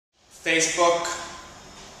Facebook,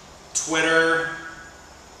 Twitter,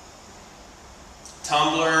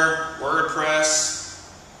 Tumblr, WordPress,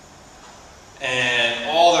 and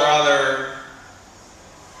all their other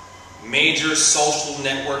major social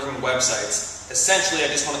networking websites. Essentially, I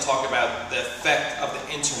just want to talk about the effect of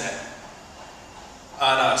the internet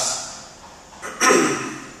on us.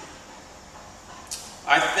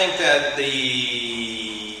 I think that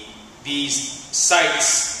these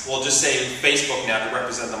sites, we'll just say Facebook now to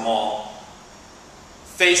represent them all.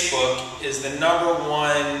 Facebook is the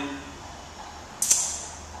 #1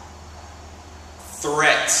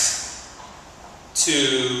 threat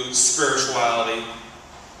to spirituality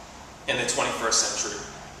in the 21st century.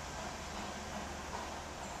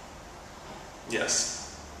 Yes.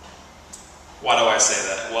 Why do I say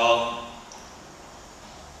that? Well,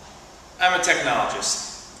 I'm a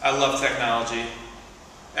technologist. I love technology.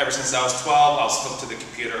 Ever since I was 12, I was hooked to the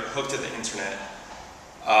computer, hooked to the internet.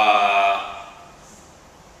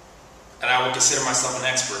 And I would consider myself an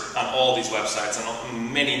expert on all these websites and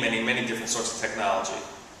on many, many, many different sorts of technology.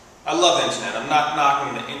 I love the internet. I'm not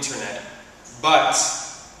knocking the internet. But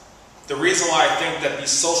the reason why I think that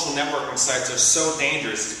these social networking sites are so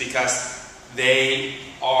dangerous is because they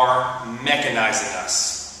are mechanizing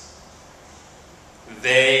us.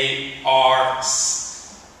 They are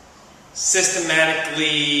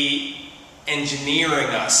systematically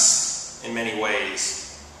engineering us in many ways.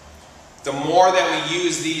 The more that we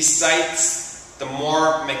use these sites, the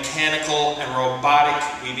more mechanical and robotic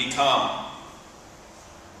we become.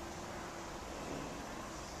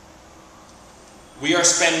 We are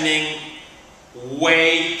spending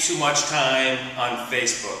way too much time on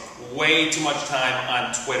Facebook, way too much time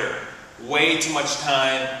on Twitter, way too much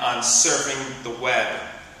time on surfing the web.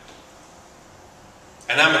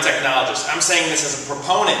 And I'm a technologist. I'm saying this as a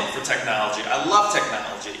proponent for technology. I love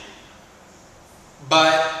technology.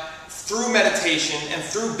 But through meditation and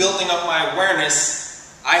through building up my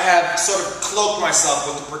awareness, I have sort of cloaked myself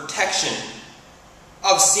with the protection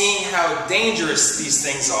of seeing how dangerous these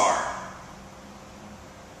things are.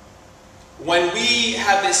 When we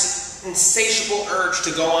have this insatiable urge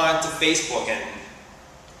to go on to Facebook and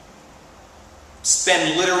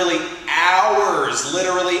spend literally hours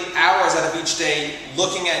out of each day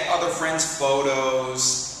looking at other friends'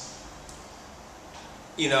 photos,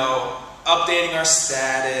 you know, updating our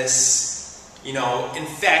status, you know,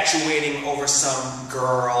 infatuating over some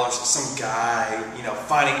girl or some guy, you know,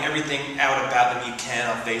 finding everything out about them you can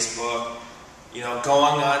on Facebook, you know,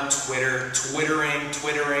 going on Twitter, twittering.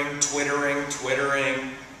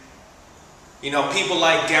 You know, people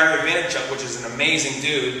like Gary Vaynerchuk, which is an amazing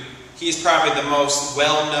dude. He's probably the most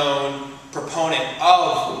well-known proponent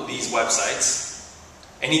of these websites.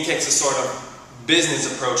 And he takes a sort of business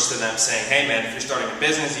approach to them, saying, hey man, if you're starting a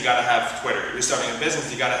business, you gotta have Twitter. If you're starting a business,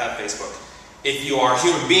 you gotta have Facebook. If you are a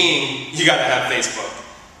human being, you gotta have Facebook.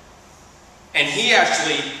 And he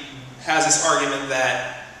actually has this argument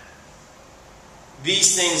that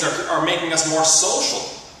these things are making us more social.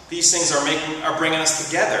 These things are bringing us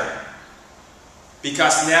together.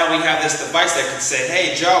 Because now we have this device that can say,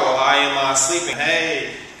 hey Joe, while I am sleeping,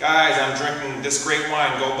 hey guys, I'm drinking this great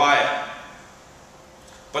wine, go buy it.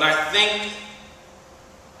 But I think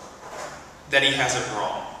that he has it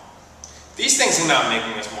wrong. These things are not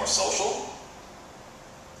making us more social.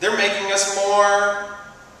 They're making us more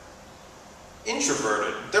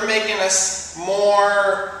introverted. They're making us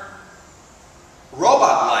more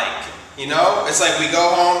robot-like, you know? It's like we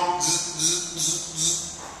go home,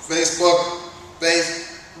 Facebook,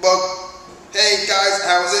 hey guys,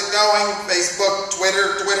 how's it going? Facebook,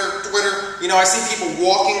 Twitter. You know, I see people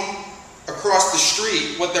walking across the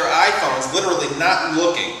street with their iPhones, literally not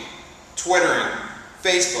looking, twittering,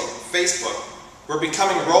 Facebook. We're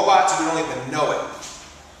becoming robots, we don't even know it.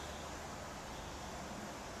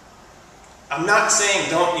 I'm not saying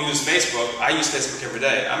don't use Facebook. I use Facebook every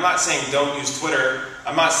day. I'm not saying don't use Twitter.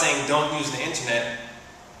 I'm not saying don't use the internet.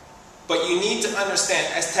 But you need to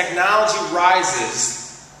understand, as technology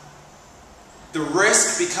rises, the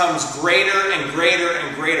risk becomes greater and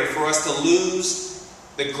greater for us to lose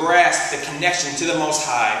the grasp, the connection to the Most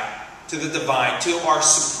High, to the Divine, to our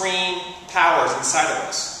supreme powers inside of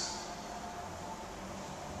us.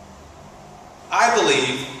 I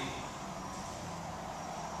believe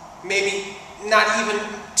maybe not even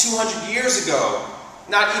 200 years ago,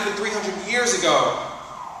 not even 300 years ago,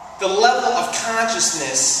 the level of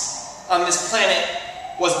consciousness on this planet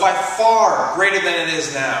was by far greater than it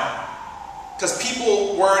is now. Because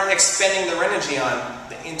people weren't expending their energy on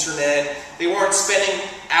the internet. They weren't spending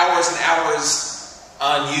hours and hours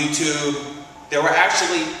on YouTube. They were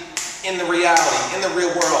actually in the reality, in the real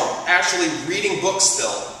world, actually reading books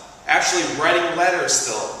still, actually writing letters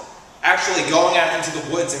still, actually going out into the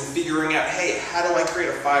woods and figuring out, hey, how do I create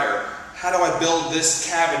a fire? How do I build this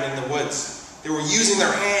cabin in the woods? They were using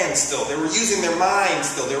their hands still. They were using their minds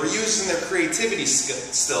still. They were using their creativity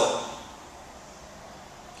still.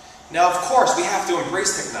 Now, of course, we have to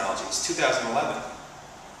embrace technology. It's 2011.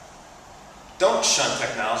 Don't shun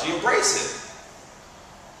technology. Embrace it.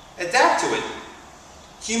 Adapt to it.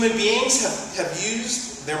 Human beings have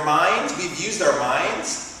used their minds. We've used our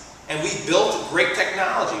minds. And we built great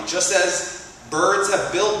technology. Just as birds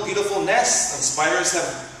have built beautiful nests and spiders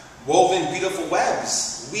have woven beautiful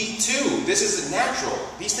webs. We too. This is natural.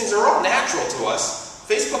 These things are all natural to us.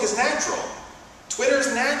 Facebook is natural. Twitter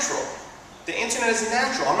is natural. The internet is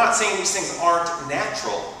natural. I'm not saying these things aren't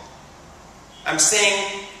natural. I'm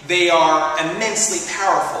saying they are immensely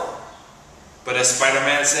powerful. But as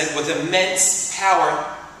Spider-Man said, with immense power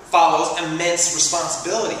follows immense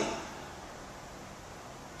responsibility.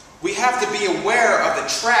 We have to be aware of the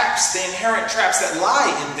traps, the inherent traps that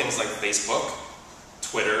lie in things like Facebook,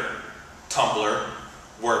 Twitter, Tumblr,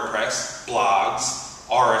 WordPress, blogs,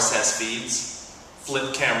 RSS feeds,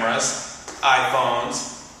 flip cameras,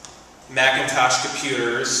 iPhones, Macintosh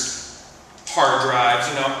computers, hard drives,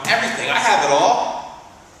 everything. I have it all.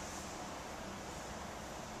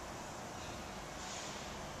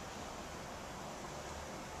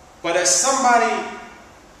 But as somebody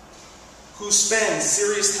who spends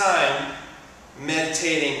serious time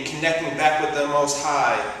meditating, connecting back with the Most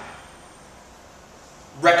High,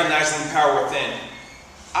 recognizing the power within,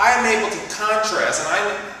 I am able to contrast and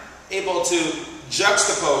I'm able to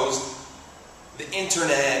juxtapose the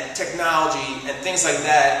internet, technology, and things like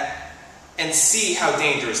that, and see how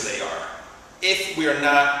dangerous they are if we are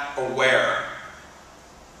not aware,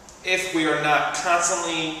 if we are not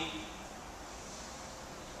constantly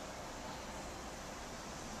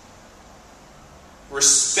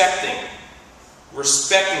respecting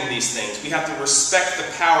these things. We have to respect the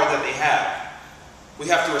power that they have. We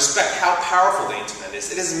have to respect how powerful the internet is.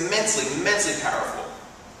 It is immensely, immensely powerful.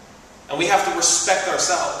 And we have to respect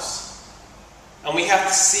ourselves. And we have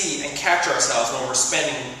to see and catch ourselves when we're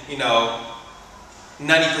spending,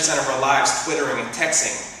 90% of our lives twittering and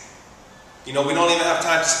texting. We don't even have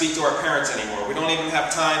time to speak to our parents anymore. We don't even have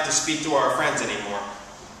time to speak to our friends anymore.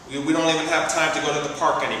 We don't even have time to go to the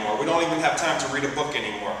park anymore. We don't even have time to read a book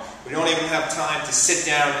anymore. We don't even have time to sit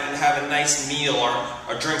down and have a nice meal or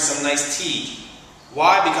drink some nice tea.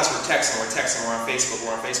 Why? Because we're texting, we're on Facebook,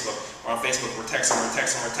 we're on Facebook, we're texting,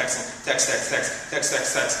 text,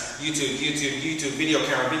 YouTube, video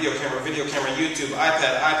camera, YouTube,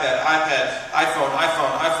 iPad, iPhone,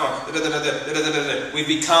 we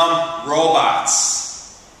become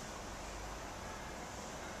robots.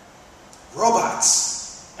 Robots.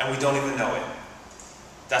 And we don't even know it.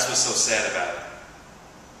 That's what's so sad about it.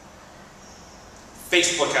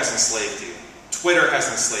 Facebook has enslaved you. Twitter has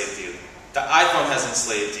enslaved you. The iPhone has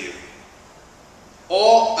enslaved you.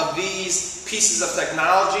 All of these pieces of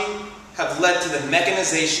technology have led to the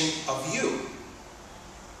mechanization of you.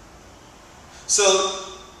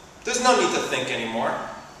 So, there's no need to think anymore.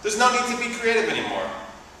 There's no need to be creative anymore.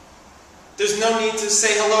 There's no need to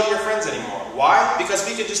say hello to your friends anymore. Why? Because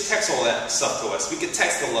we could just text all that stuff to us. We could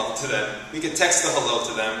text the love to them. We could text the hello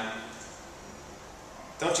to them.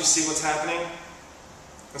 Don't you see what's happening?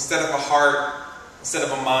 Instead of a heart, instead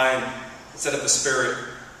of a mind, instead of a spirit,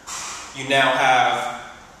 you now have,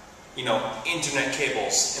 internet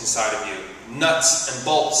cables inside of you, nuts and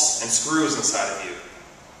bolts and screws inside of you.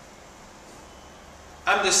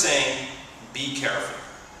 I'm just saying, be careful.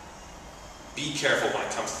 Be careful when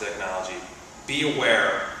it comes to technology. Be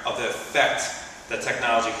aware of the effect that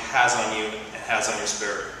technology has on you and has on your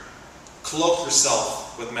spirit. Cloak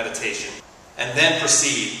yourself with meditation and then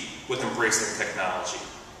proceed with embracing technology.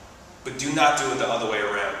 But do not do it the other way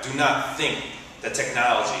around. Do not think that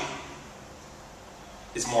technology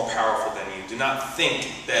is more powerful than you. Do not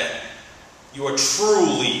think that you are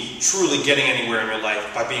truly, truly getting anywhere in your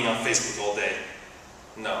life by being on Facebook all day.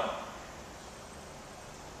 No.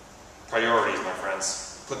 Priorities, my friends.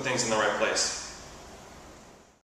 Put things in the right place.